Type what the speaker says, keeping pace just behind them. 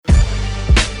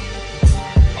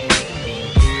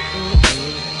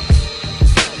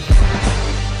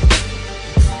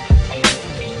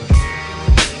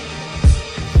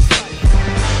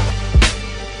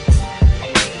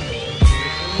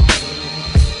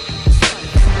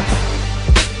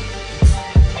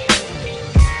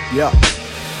Yeah.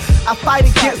 I fight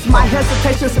against my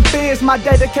hesitations and fears, my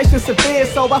dedication severe.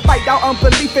 So I fight down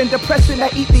unbelief and depression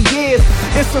that eat the years.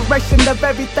 Insurrection of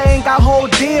everything I hold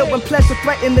dear. When pleasure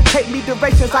threatened to take me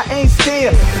directions I ain't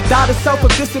still. Doubt of self of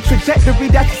this a trajectory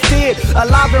that's steered.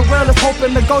 Alive and well is hope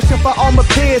and negotiation for all my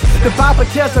peers. The Bible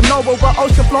tells a Noah where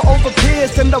ocean flow over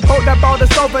piers. In the boat that brought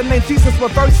us over named Jesus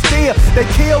reverse steer. They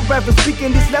kill reverend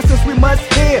speaking these lessons we must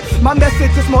hear. My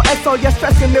message is more exo, yes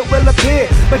stressing it will appear.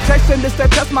 Rejection is that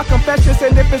test my confessions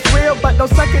and if it's real, but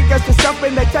don't second guess yourself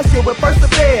when they test you with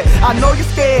persevere. I know you're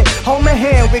scared, hold my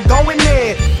hand, we're going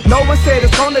there. No one said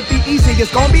it's gonna be easy,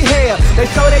 it's gonna be hell. They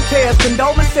show they cares,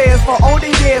 condolences for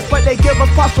older years, but they give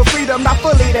us partial freedom, not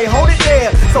fully, they hold it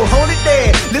there. So hold it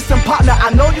there, listen partner,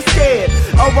 I know you're scared.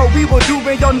 Oh, what we will do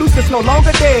when your noose is no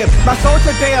longer there. My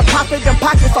soldier there, pocket and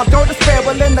pockets, I don't despair.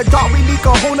 Well in the dark we need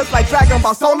kahunas like Dragon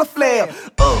Ball solar flare.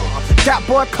 That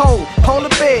boy cold, polar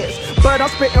bears. But I'm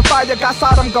spitting fire, got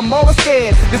Sodom Gomorrah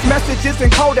scared. This message is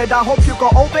encoded, I hope you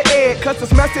go over it. Cause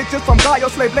this message is from God,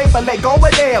 your slave labor, let go of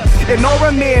them.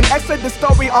 Ignoring men, Exodus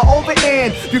story are over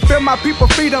in. You feel my people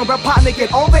freedom, but partner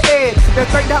get over it. They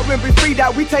think that when we free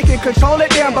that we taking control of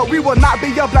them. But we will not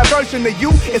be your black version of you,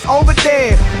 it's over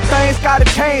there. Things gotta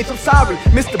change, I'm sorry,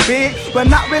 Mr. Big. But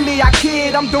not really, I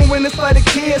kid, I'm doing this for the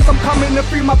kids. I'm coming to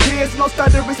free my peers, no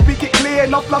stuttering, speak it clear.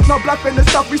 No fluff, no bluffing, the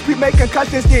stuff we speak make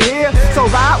concussions get here. So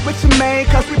ride with your man,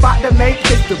 cause we bout to make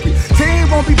history.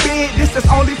 Team won't be big, this is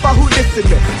only for who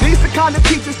listening. These the kind of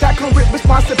teachers that come with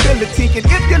responsibility. And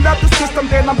if you love the system,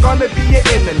 then I'm gonna be your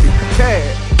enemy.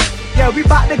 Yeah, we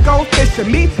bout to go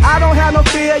fishing. Me, I don't have no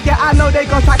fear, yeah, I know they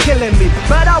gon' try killing me.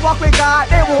 But I walk with God,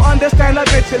 they will understand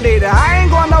eventually that I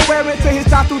ain't going nowhere until his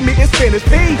time through me is finished.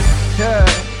 Peace.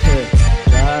 Yeah.